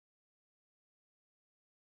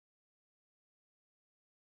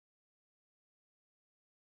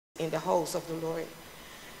in the house of the Lord.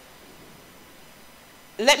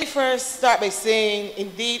 Let me first start by saying,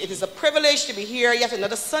 indeed, it is a privilege to be here yet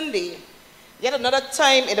another Sunday, yet another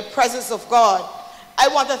time in the presence of God. I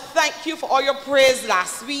want to thank you for all your prayers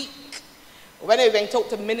last week. When I went out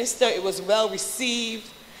to minister, it was well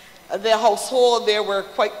received. The household, they were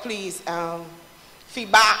quite pleased.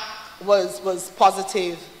 Feedback was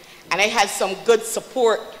positive, and I had some good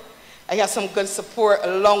support. I had some good support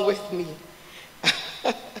along with me.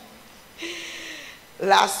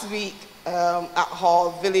 Last week at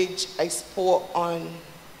Hall Village, I spoke on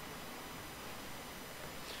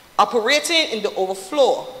operating in the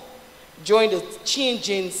overflow during the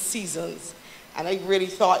changing seasons. And I really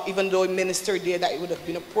thought, even though I ministered there, that it would have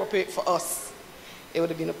been appropriate for us. It would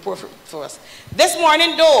have been appropriate for us. This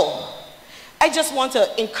morning, though, I just want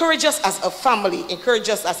to encourage us as a family, encourage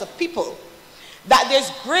us as a people, that there's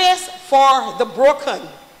grace for the broken.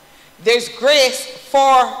 There's grace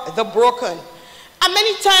for the broken. And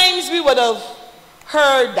many times we would have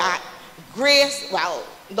heard that grace, well,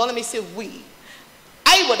 don't let me say we.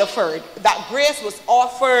 I would have heard that grace was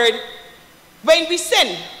offered when we sin.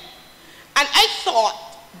 And I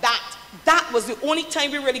thought that that was the only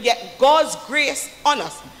time we really get God's grace on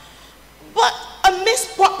us. But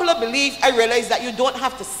amidst popular belief, I realized that you don't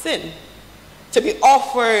have to sin to be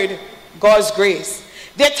offered God's grace.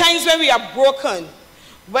 There are times when we are broken,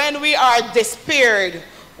 when we are despaired,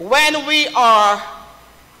 when we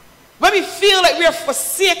feel like we are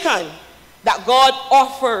forsaken, that God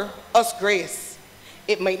offers us grace.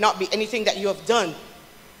 It might not be anything that you have done,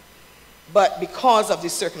 but because of the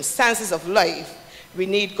circumstances of life, we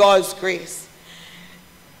need God's grace.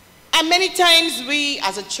 And many times we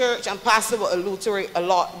as a church, and Pastor will allude to it a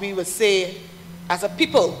lot, we will say as a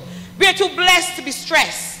people, we are too blessed to be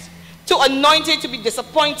stressed, too anointed to be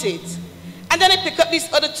disappointed. And then I pick up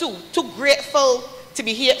these other two, too grateful to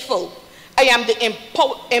be hateful. I am the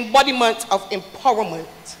embodiment of empowerment.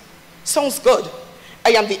 Sounds good.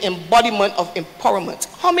 I am the embodiment of empowerment.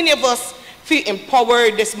 How many of us feel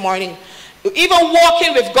empowered this morning? Even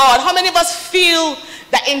walking with God, how many of us feel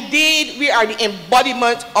that indeed we are the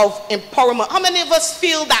embodiment of empowerment? How many of us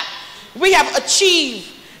feel that we have achieved,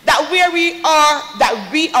 that where we are, that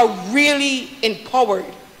we are really empowered?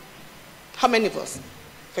 How many of us?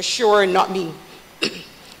 For sure, not me.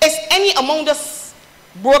 Is any among us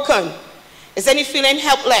broken? Is any feeling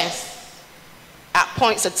helpless? At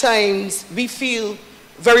points of times, we feel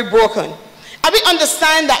very broken. And we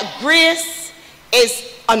understand that grace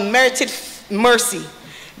is unmerited mercy.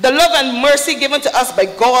 The love and mercy given to us by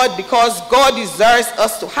God because God desires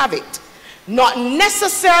us to have it. Not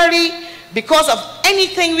necessarily because of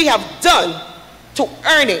anything we have done to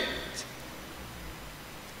earn it.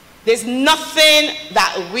 There's nothing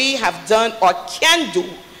that we have done or can do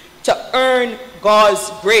to earn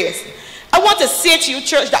God's grace. I want to say to you,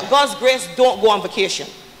 church, that God's grace don't go on vacation.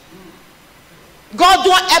 God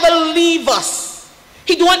don't ever leave us.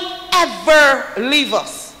 He don't ever leave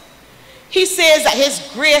us. He says that his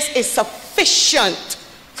grace is sufficient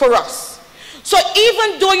for us. So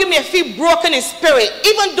even though you may feel broken in spirit,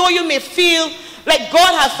 even though you may feel like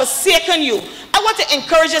God has forsaken you, I want to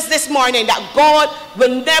encourage us this morning that God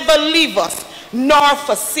will never leave us nor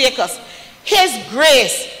forsake us. His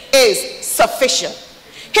grace is sufficient.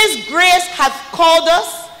 His grace has called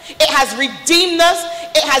us, it has redeemed us,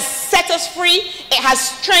 it has set us free, it has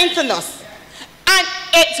strengthened us. And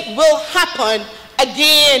it will happen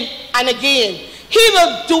again and again. He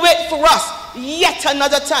will do it for us yet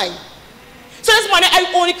another time. So this morning,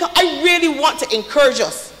 I really want to encourage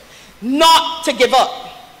us not to give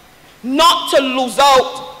up, not to lose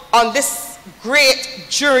out on this great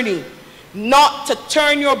journey, not to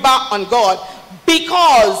turn your back on God,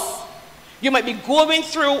 because you might be going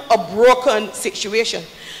through a broken situation.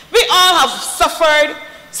 We all have suffered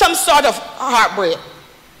some sort of heartbreak.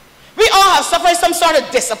 We all have suffered some sort of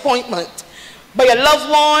disappointment by your loved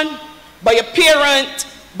one, by your parent,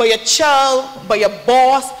 by your child, by your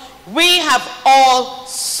boss. We have all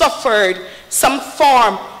suffered some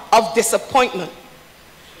form of disappointment.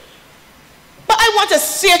 But I want to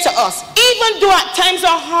say to us, even though at times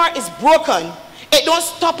our heart is broken, it don't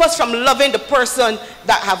stop us from loving the person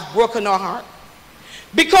that have broken our heart.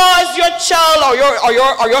 Because your child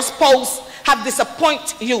or your spouse have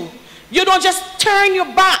disappointed you, you don't just turn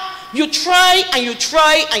your back. You try and you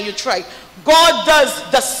try and you try. God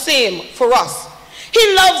does the same for us.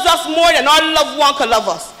 He loves us more than our loved one can love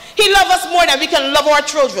us. He loves us more than we can love our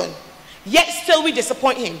children. Yet still we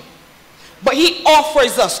disappoint him. But he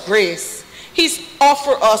offers us grace. He's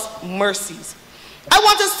offered us mercies. I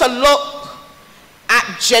want us to look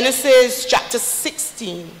at Genesis chapter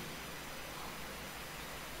 16.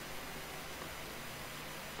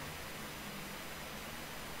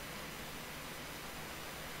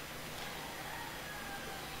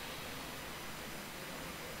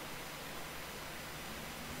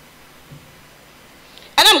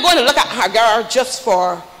 I'm going to look at Hagar just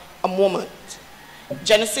for a moment.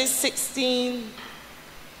 Genesis 16.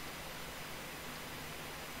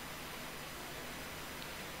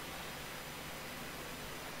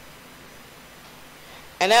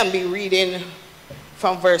 And I'll be reading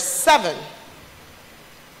from verse 7.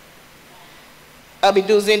 I'll be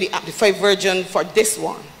using the Amplified version for this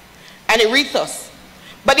one. And it reads thus: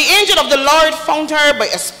 But the angel of the Lord found her by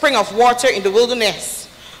a spring of water in the wilderness,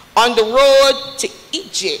 on the road to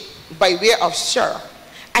Egypt by way of Shur.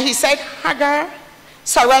 And he said, Hagar,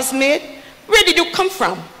 Sarah's maid, where did you come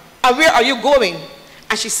from? And where are you going?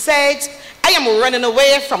 And she said, I am running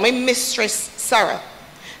away from my mistress Sarah.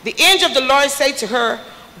 The angel of the Lord said to her,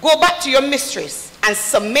 Go back to your mistress and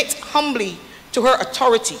submit humbly to her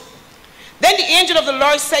authority. Then the angel of the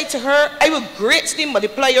Lord said to her, I will greatly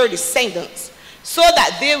multiply your descendants, so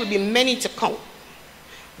that there will be many to count.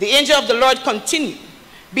 The angel of the Lord continued,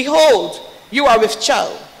 Behold, you are with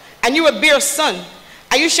child, and you will bear a son,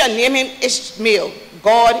 and you shall name him Ishmael.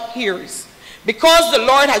 God hears, because the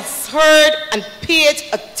Lord has heard and paid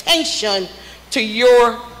attention to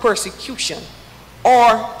your persecution,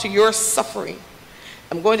 or to your suffering.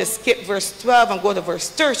 I'm going to skip verse 12 and go to verse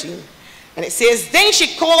 13. And it says, Then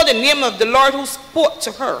she called the name of the Lord who spoke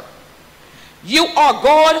to her. You are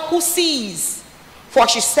God who sees. For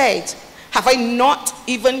she said, Have I not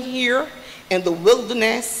even here in the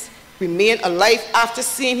wilderness remained alive after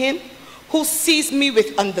seeing him, who sees me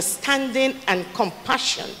with understanding and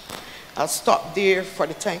compassion? I'll stop there for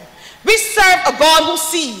the time. We serve a God who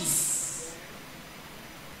sees.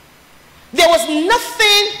 There was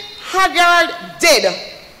nothing Hagar did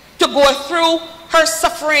to go through her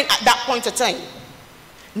suffering at that point of time.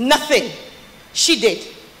 Nothing she did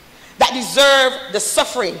that deserved the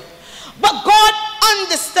suffering. But God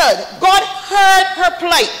understood. God heard her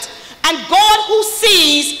plight. And God who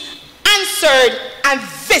sees answered and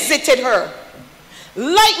visited her.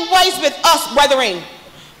 Likewise with us, brethren,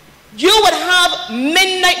 you would have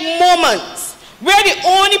midnight moments where the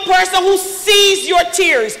only person who sees your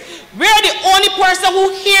tears, where the only person who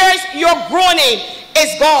hears your groaning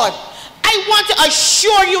is God. I want to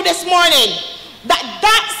assure you this morning that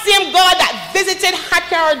that same God that visited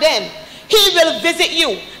Hagar then, he will visit you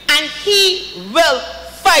and he will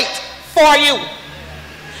fight for you.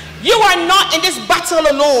 You are not in this battle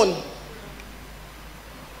alone.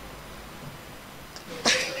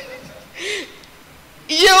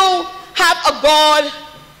 You have a God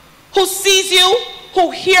who sees you,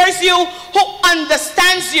 who hears you, who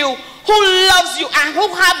understands you, who loves you, and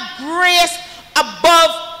who have grace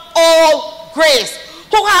above all grace,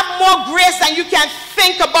 who have more grace than you can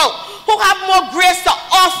think about, who have more grace to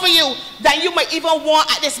offer you than you might even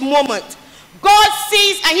want at this moment. God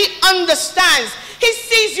sees and he understands. He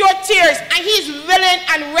sees your tears and he's willing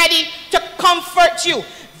and ready to comfort you.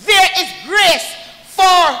 There is grace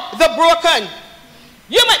for the broken.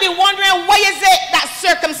 You might be wondering, why is it that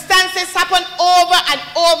circumstances happen over and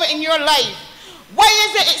over in your life? Why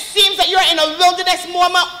is it seems that you're in a wilderness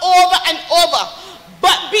moment over and over?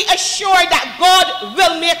 But be assured that God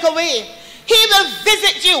will make a way. He will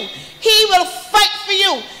visit you. He will fight for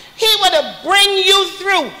you. He will bring you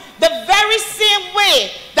through the very same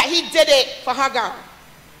way that he did it for Hagar.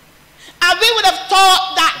 And we would have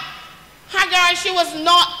thought that Hagar, she was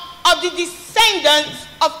not of the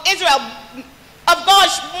descendants of Israel, of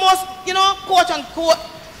God's most, quote unquote,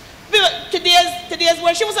 today's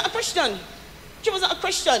word. She wasn't a Christian. She wasn't a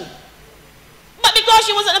Christian. But because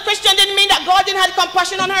she wasn't a Christian didn't mean that God didn't have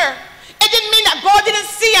compassion on her. It didn't mean that God didn't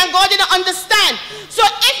see and God didn't understand. So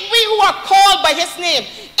if we who are called by his name,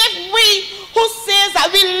 if we who says that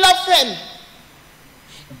we love him,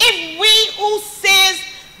 if we who says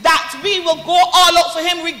that we will go all out for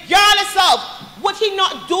him regardless of, would he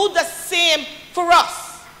not do the same for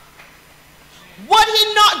us? Would he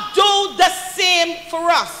not do the same for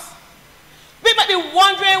us? We might be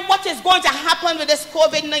wondering what is going to happen with this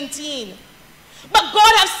COVID-19. But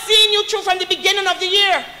God has seen you through from the beginning of the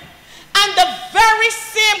year. And the very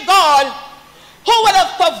same God who would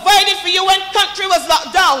have provided for you when country was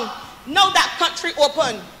locked down, now that country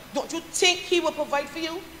open, don't you think he will provide for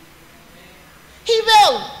you? He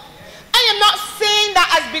will. I am not saying that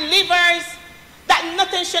as believers that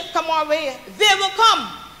nothing should come our way. They will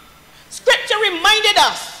come. Scripture reminded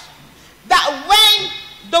us that when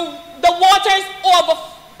the waters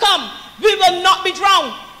overcome, we will not be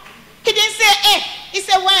drowned. He didn't say if, he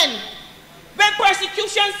said when. When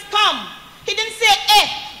persecutions come, he didn't say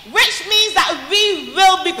if, which means that we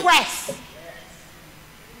will be pressed.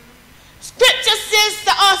 Scripture says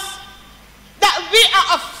to us that we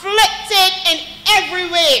are afflicted in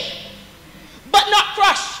every way, but not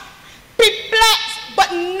crushed, perplexed,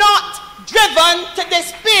 but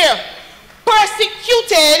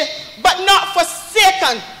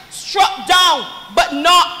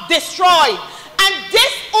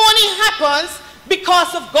happens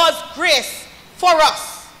because of God's grace for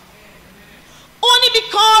us. Only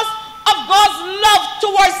because of God's love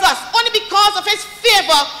towards us. Only because of his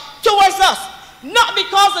favor towards us. Not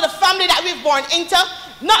because of the family that we've born into.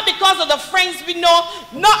 Not because of the friends we know.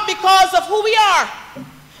 Not because of who we are.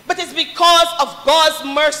 But it's because of God's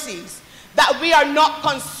mercies that we are not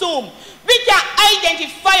consumed. We can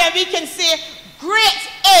identify and we can say, great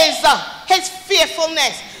is his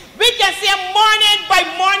faithfulness. We can say morning by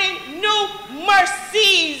morning, new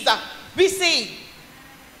mercies we see.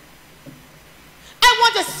 I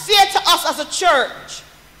want to say to us as a church,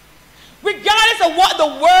 regardless of what the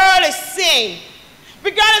world is saying,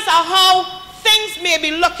 regardless of how things may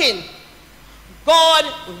be looking, God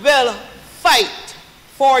will fight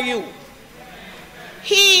for you.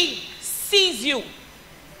 He sees you.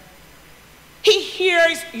 He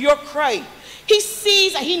hears your cry. He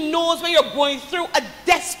sees and he knows when you're going through a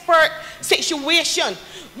desperate situation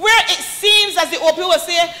where it seems, as the old people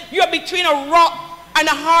say, you're between a rock and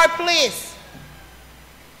a hard place.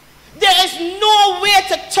 There is no way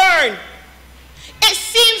to turn. It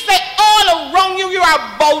seems like all around you, you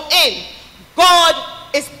are bowed in.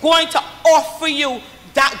 God is going to offer you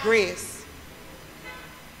that grace.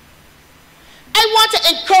 I want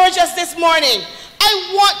to encourage us this morning.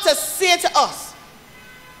 I want to say to us,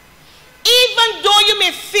 even though you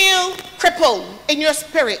may feel crippled in your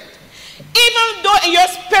spirit, even though in your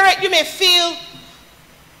spirit you may feel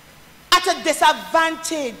at a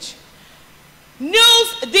disadvantage,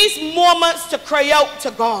 use these moments to cry out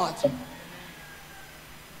to God.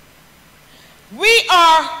 We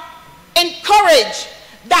are encouraged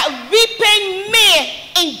that weeping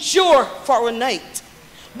may endure for a night,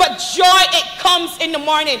 but joy, it comes in the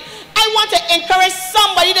morning. I want to encourage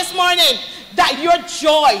somebody this morning that your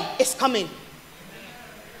joy is coming.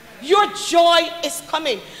 Your joy is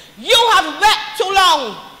coming. You have wept too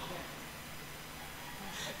long.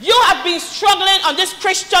 You have been struggling on this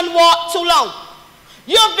Christian walk too long.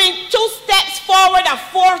 You've been 2 steps forward and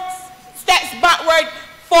 4 steps backward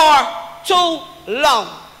for too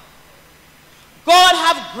long. God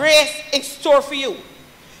has grace in store for you.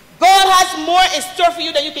 God has more in store for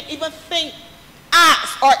you than you can even think,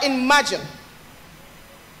 ask, or imagine.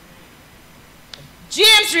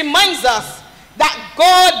 James reminds us that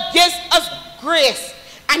God gives us grace,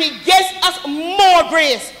 and he gives us more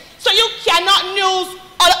grace. So you cannot use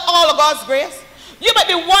all of God's grace. You might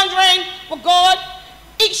be wondering, well, God,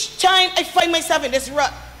 each time I find myself in this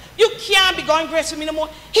rut, you can't be going grace for me no more.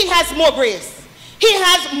 He has more grace. He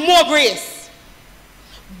has more grace.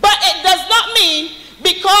 But it does not mean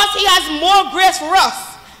because he has more grace for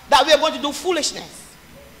us that we are going to do foolishness.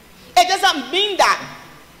 It doesn't mean that.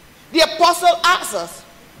 The apostle asks us,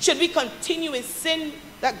 should we continue in sin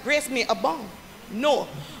that grace may abound? No.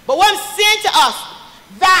 But what I'm saying to us,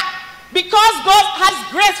 that because God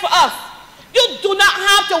has grace for us, you do not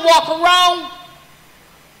have to walk around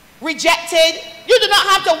rejected. You do not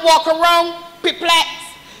have to walk around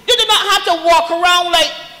perplexed. You do not have to walk around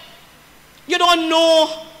like you don't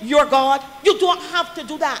know your God. You don't have to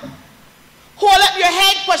do that. Hold up your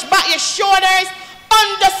head, push back your shoulders.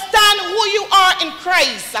 Understand who you are in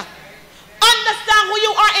Christ. Understand who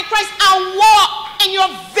you are in Christ and walk in your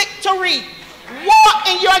victory. Walk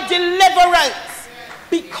in your deliverance.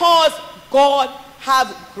 Because God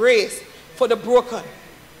has grace for the broken.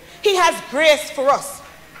 He has grace for us.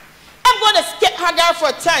 I'm going to skip Hagar for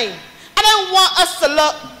a time. And I want us to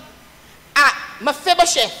look at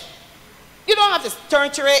Mephibosheth. You don't have to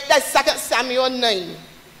turn to it. That's 2 Samuel 9,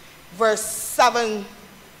 verse 7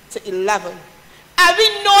 to 11. And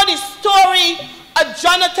we know the story of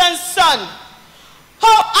Jonathan's son.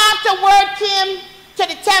 How after word came to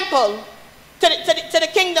the temple, to the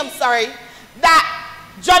kingdom, that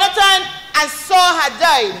Jonathan and Saul had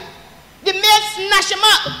died. The men snatched him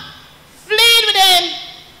up, fled with him,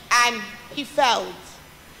 and he fell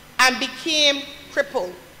and became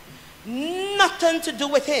crippled. Nothing to do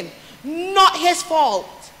with him. Not his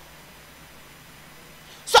fault.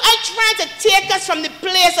 So I'm trying to take us from the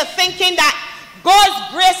place of thinking that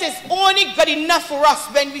God's grace is only good enough for us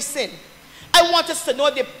when we sin. I want us to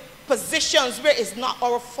know the positions where it's not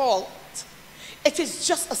our fault. It is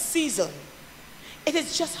just a season. It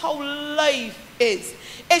is just how life is.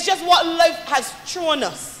 It's just what life has thrown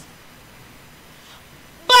us.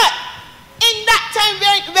 But in that time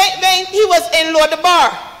when he was in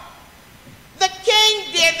Lodabar, the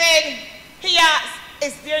king David, he asked,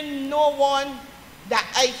 is there no one that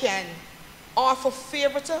I can offer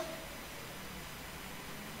favor to?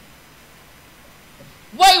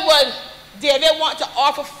 Why would David want to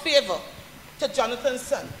offer favor to Jonathan's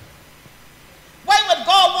son? Why would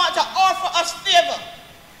God want to offer us favor?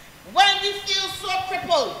 we feel so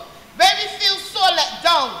crippled, when we feel so let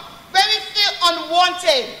down, when we feel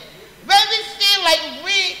unwanted, when we feel like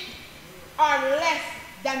we are less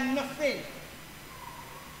than nothing,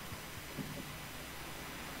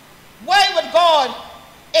 why would God,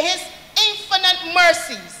 in his infinite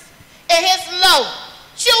mercies, in his love,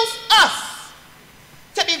 choose us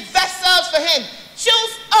to be vessels for him,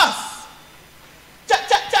 choose us to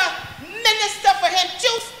minister for him,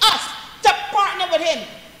 choose us to partner with him?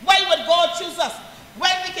 Why would God choose us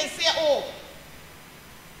when we can say, oh,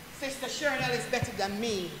 Sister Cheryl is better than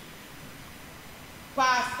me,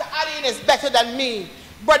 Pastor Aline is better than me,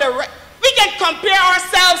 Brother Ray? We can compare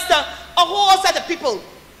ourselves to a whole set of people,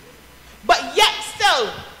 but yet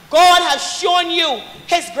still God has shown you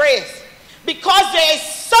his grace, because there is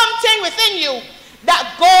something within you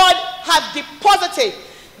that God has deposited.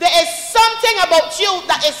 There is something about you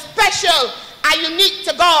that is special and unique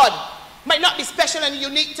to God. Might not be special and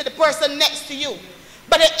unique to the person next to you,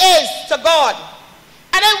 but it is to God.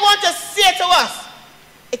 And I want to say to us,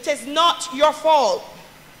 it is not your fault.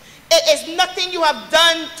 It is nothing you have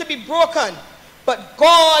done to be broken, but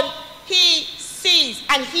God, he sees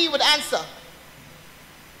and he would answer.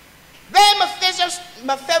 When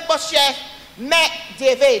Mephibosheth met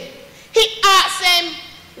David, he asked him,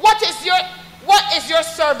 what is your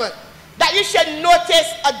servant that you should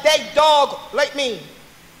notice a dead dog like me?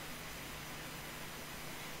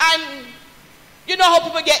 And you know how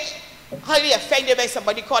people get highly offended when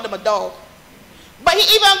somebody called them a dog. But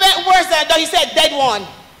he even went worse than a dog. He said dead one.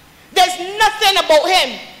 There's nothing about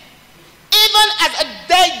him. Even as a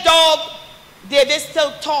dead dog, David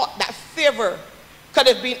still thought that favor could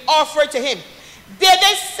have been offered to him.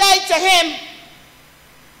 David said to him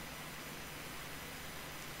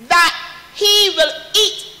that he will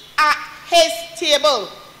eat at his table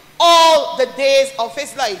all the days of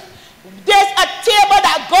his life. There's a table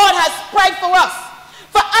that God has spread for us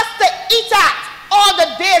to eat at all the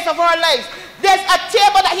days of our lives. There's a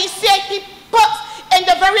table that he said he puts in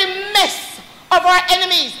the very midst of our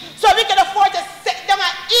enemies, so we can afford to sit down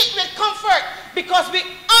and eat with comfort, because we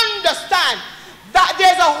understand that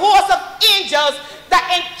there's a host of angels that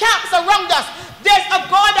encamps around us. There's a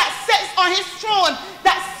God that sits on his throne,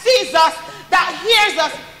 that sees us, that hears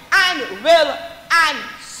us, and will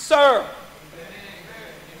answer.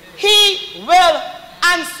 He will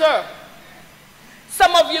answer.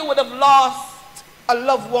 Some of you would have lost a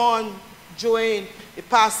loved one during the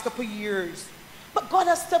past couple years, but God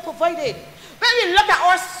has still provided. When we look at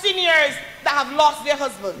our seniors that have lost their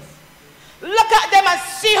husbands, look at them and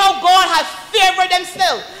see how God has favored them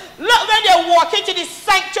still. Look, when they walk into the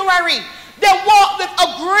sanctuary, they walk with a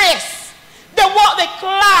grace, they walk with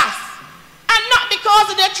class, and not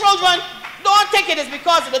because of their children. Don't think it is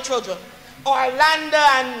because of the children. Orlando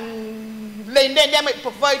and Linda, they might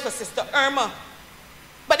provide for Sister Irma,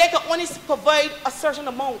 but they can only provide a certain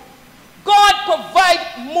amount. God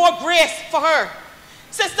provide more grace for her.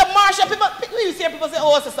 Sister Marsha, people say,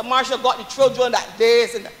 oh, Sister Marsha got the children that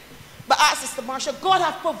this and that. But ask Sister Marsha, God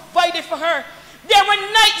has provided for her. There were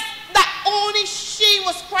nights that only she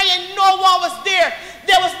was crying, no one was there.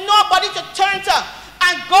 There was nobody to turn to,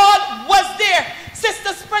 and God was there.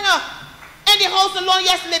 Sister Springer, in the house alone,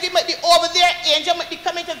 yes, Livy might be over there, Angel might be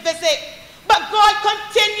coming to visit, but God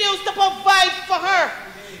continues to provide for her.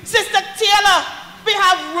 Sister Taylor, we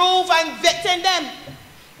have Ruth and Victor in them,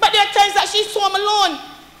 but there are times that she's home alone,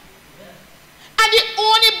 and the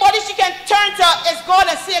only body she can turn to is God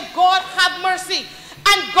and say, God, have mercy,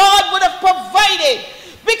 and God would have provided.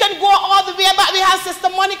 We can go all the way back. We have Sister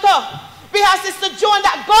Monica, we have Sister Joan,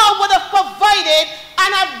 that God would have provided and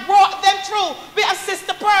have brought them through. We have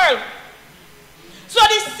Sister Pearl. So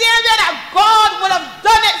the same way that God would have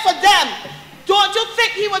done it for them, don't you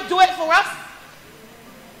think he would do it for us?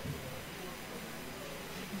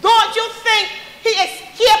 Don't you think he is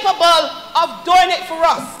capable of doing it for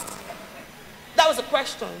us? That was a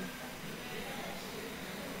question.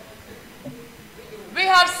 We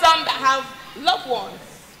have some that have loved ones,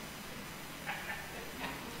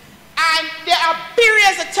 and there are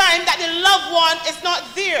periods of time that the loved one is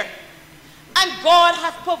not there, and God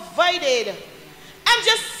has provided. I'm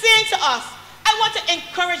just saying to us, I want to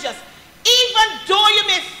encourage us, even though you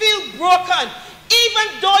may feel broken, even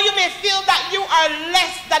though you may feel that you are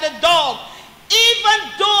less than a dog, even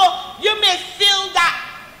though you may feel that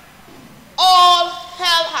all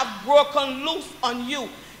hell have broken loose on you,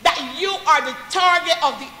 that you are the target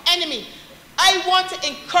of the enemy, I want to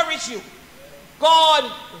encourage you.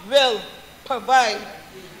 God will provide.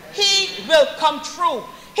 He will come true.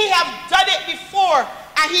 He has done it before,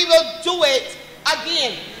 and he will do it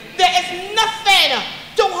again. There is nothing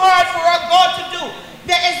too hard for our God to do.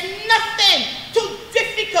 There is nothing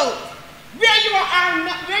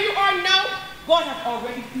God has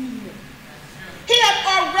already been here. He has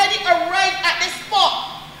already arrived at this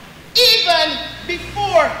spot, even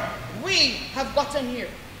before we have gotten here.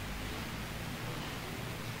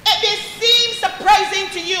 It may seem surprising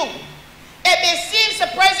to you. It may seem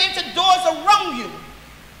surprising to those around you,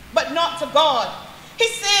 but not to God. He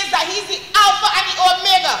says that he's the Alpha and the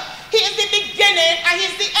Omega. He is the beginning and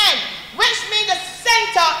he's the end, which means the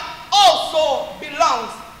center also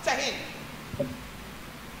belongs to him.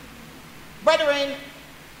 Brethren,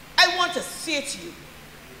 I want to say to you,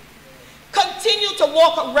 continue to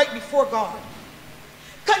walk right before God.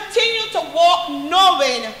 Continue to walk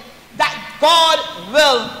knowing that God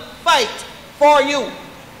will fight for you,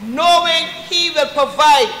 knowing he will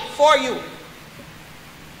provide for you.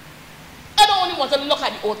 I don't only want to look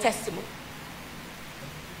at the Old Testament,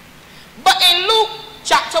 but in Luke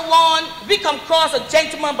chapter 1, we come across a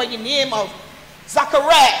gentleman by the name of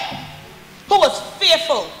Zachariah, who was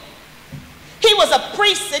fearful. He was a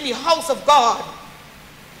priest in the house of God.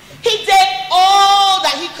 He did all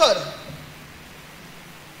that he could.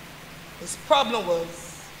 His problem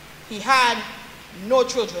was he had no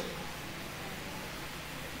children.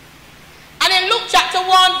 And in Luke chapter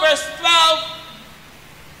 1, verse 12,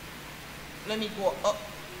 let me go up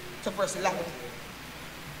to verse 11.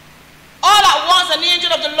 All at once an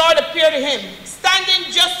angel of the Lord appeared to him,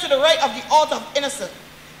 standing just to the right of the altar of innocence.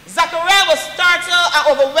 Zachariah was startled and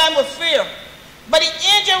overwhelmed with fear. But the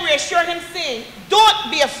angel reassured him, saying, "Don't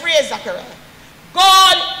be afraid, Zachariah.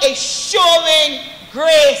 God is showing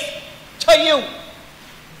grace to you."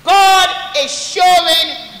 God is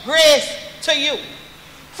showing grace to you.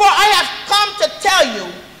 For I have come to tell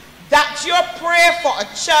you that your prayer for a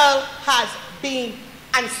child has been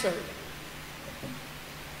answered.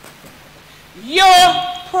 Your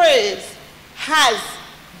prayers has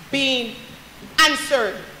been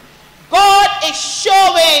answered. God is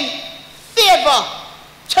showing favor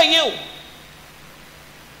to you.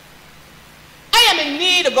 I am in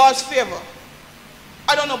need of God's favor.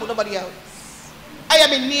 I don't know about nobody else. I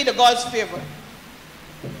am in need of God's favor.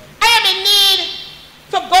 I am in need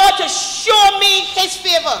for God to show me his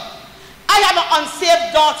favor. I have an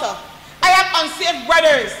unsaved daughter. I have unsaved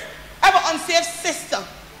brothers. I have an unsaved sister.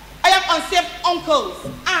 I have unsaved uncles,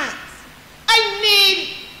 aunts. I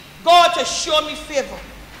need God to show me favor.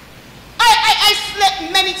 I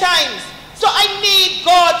slept many times, so I need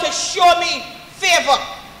God to show me favor.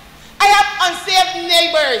 I have unsaved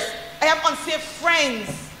neighbors. I have unsaved friends.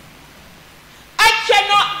 I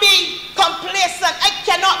cannot be complacent. I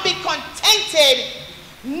cannot be contented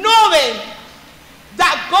knowing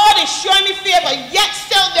that God is showing me favor, yet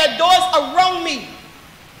still there are those around me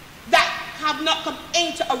that have not come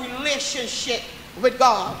into a relationship with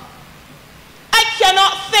God. I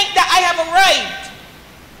cannot think that I have arrived.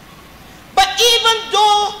 But even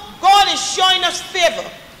though God is showing us favor,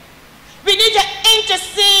 we need to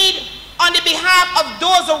intercede on the behalf of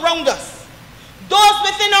those around us, those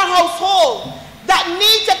within our household that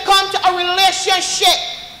need to come to a relationship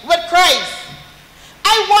with Christ.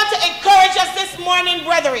 I want to encourage us this morning,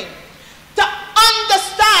 brethren, to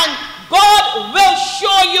understand God will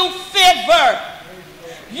show you favor.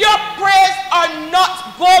 Your prayers are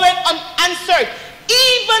not going unanswered,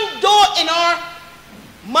 even though in our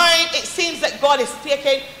mind it seems that God is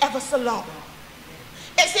taking ever so long.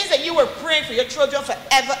 It seems that you were praying for your children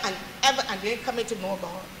forever and ever and then coming to know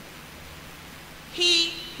God. He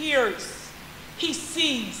hears, he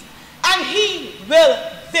sees, and he will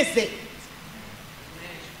visit.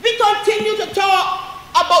 We continue to talk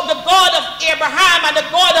about the God of Abraham and the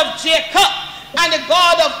God of Jacob and the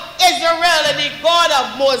God of Israel and the God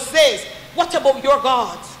of Moses. What about your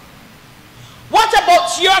God? What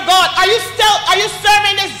about your God? Are you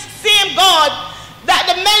serving this same God that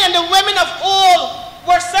the men and the women of old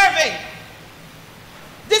were serving?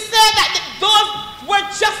 They said that those were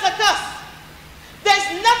just like us.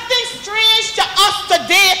 There's nothing strange to us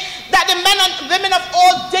today that the men and women of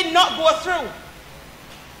old did not go through.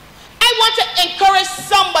 I want to encourage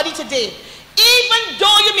somebody today. Even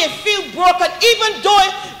though you may feel broken, even though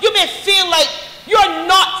you may feel like you're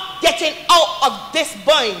not getting out of this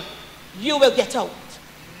bind, you will get out.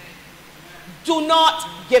 Do not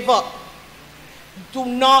give up. Do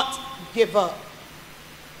not give up.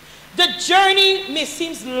 The journey may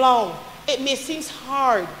seem long. It may seem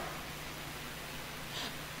hard.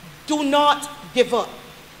 Do not give up.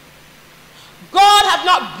 God has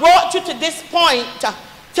not brought you to this point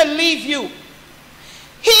to leave you.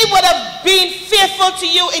 He would have been faithful to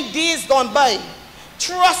you in days gone by.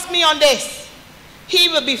 Trust me on this. He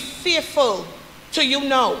will be faithful to you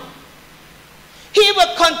now. He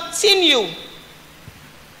will continue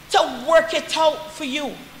to work it out for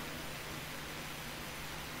you.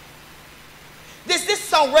 There's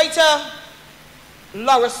this songwriter,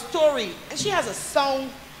 Laura Story, and she has a song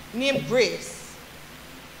named Grace.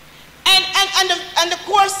 And the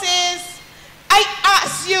chorus says, I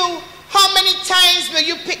ask you, how many times will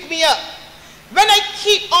you pick me up when I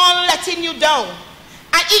keep on letting you down?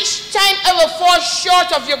 And each time I will fall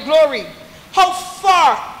short of your glory. How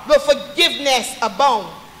far will forgiveness abound?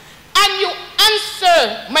 And you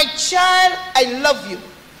answer, my child, I love you.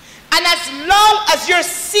 And as long as you're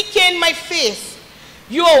seeking my face,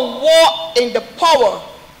 you will walk in the power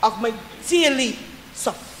of my daily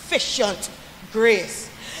sufficient grace.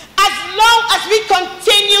 As long as we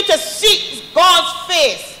continue to seek God's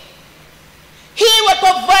face, He will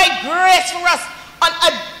provide grace for us on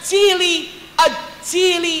a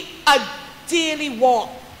daily walk.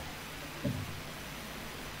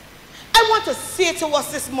 I want to say to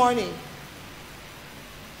us this morning,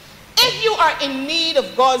 if you are in need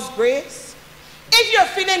of God's grace, if you're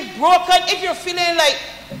feeling broken, if you're feeling like,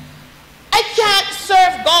 I can't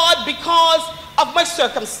serve God because of my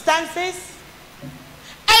circumstances,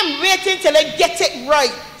 I'm waiting till I get it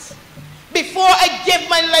right before I give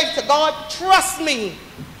my life to God, trust me,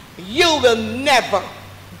 you will never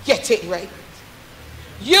get it right.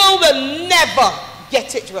 You will never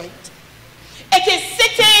get it right.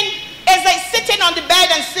 It's like sitting on the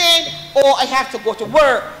bed and saying, oh, I have to go to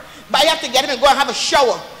work, but I have to get up and go and have a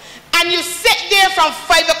shower. And you sit there from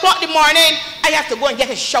 5 o'clock in the morning, I have to go and get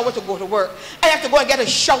a shower to go to work. I have to go and get a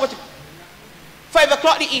shower to 5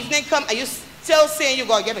 o'clock in the evening come, and you still saying you're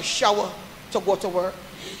going to get a shower to go to work.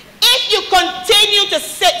 If you continue to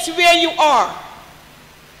sit where you are,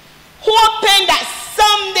 hoping that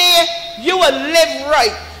someday you will live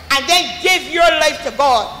right and then give your life to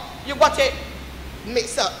God, you got it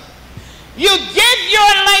mixed up. You give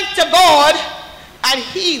your life to God and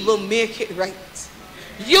He will make it right.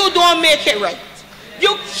 You don't make it right.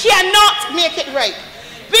 You cannot make it right.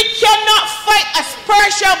 We cannot fight a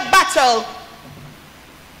spiritual battle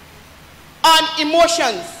on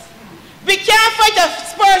emotions. We can't fight a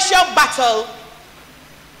spiritual battle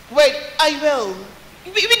with I will.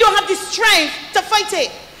 We don't have the strength to fight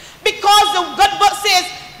it, because the God book says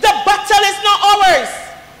the battle is not ours.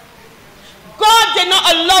 God did not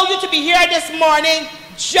allow you to be here this morning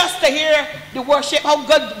just to hear the worship, how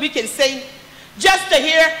good we can sing, just to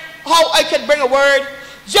hear how I can bring a word,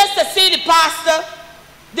 just to see the pastor.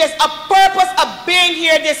 There's a purpose of being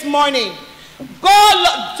here this morning. God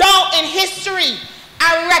looked down in history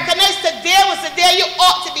and recognized today was the day you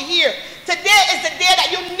ought to be here. Today is the day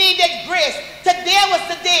that you needed grace. Today was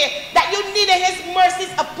the day that you needed His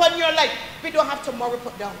mercies upon your life. We don't have tomorrow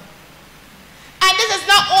put down. And this is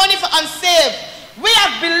not only for unsaved. We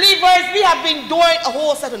as believers, we have been doing a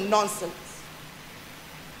whole set of nonsense.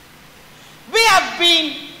 We have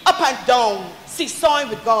been up and down, seesawing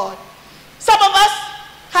with God. Some of us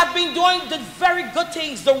have been doing the very good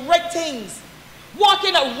things, the right things,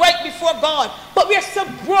 walking right before God, but we are still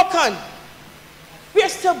broken. We are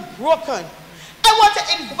still broken. I want to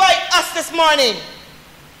invite us this morning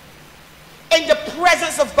in the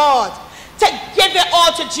presence of God to give it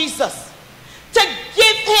all to Jesus, to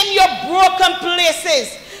give Him your broken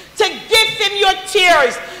places, to give Him your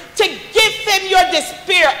tears, to give Him your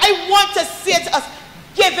despair. I want to say to us,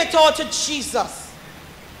 give it all to Jesus.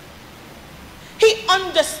 He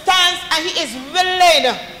understands and He is willing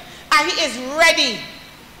and He is ready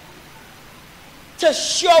to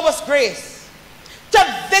show us grace, to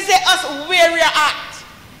visit us where we are at.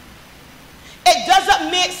 It doesn't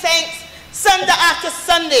make sense Sunday after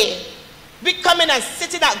Sunday we coming and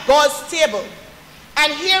sitting at God's table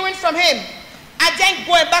and hearing from Him and then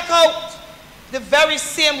going back out the very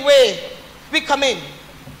same way we come in.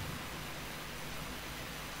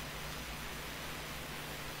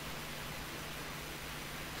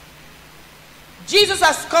 Jesus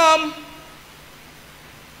has come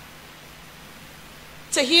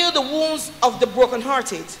to heal the wounds of the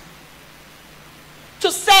brokenhearted,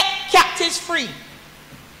 to set captives free,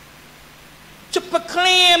 to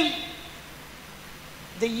proclaim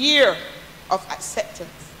the year of acceptance.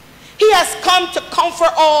 He has come to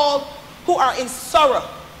comfort all who are in sorrow,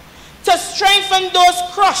 to strengthen those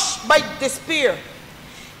crushed by despair.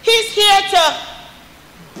 He's here to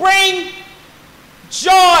bring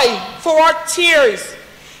joy for our tears.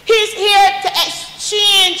 He's here to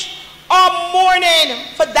exchange our mourning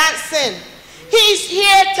for dancing. He's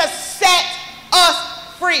here to set us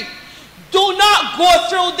free. Do not go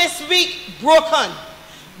through this week broken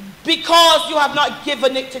because you have not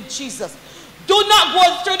given it to Jesus. Do not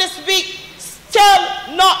go through this week still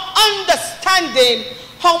not understanding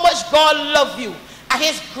how much God loves you and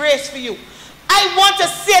His grace for you. I want to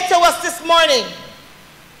say to us this morning,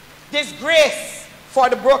 this grace for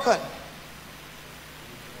the broken.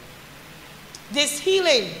 There's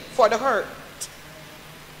healing for the hurt.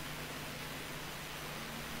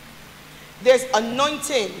 There's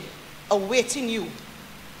anointing awaiting you.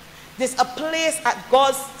 There's a place at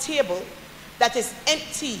God's table that is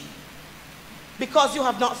empty because you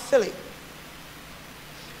have not filled it.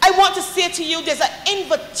 I want to say to you, there's an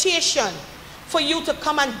invitation for you to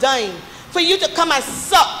come and dine, for you to come and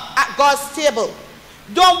sup at God's table.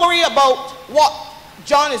 Don't worry about what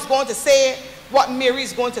John is going to say, what Mary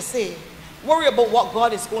is going to say. Worry about what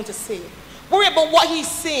God is going to say. Worry about what he's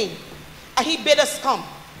saying. And he bid us come.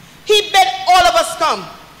 He bid all of us come.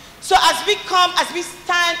 So as we come, as we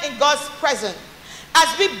stand in God's presence,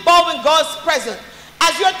 as we bow in God's presence,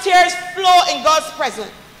 as your tears flow in God's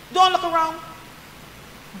presence, don't look around.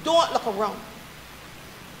 Don't look around.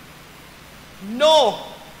 Know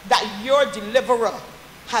that your deliverer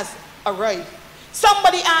has arrived.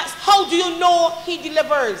 Somebody asked, how do you know he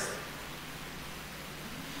delivers?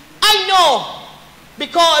 I know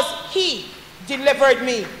because he delivered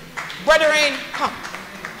me. Brethren, come.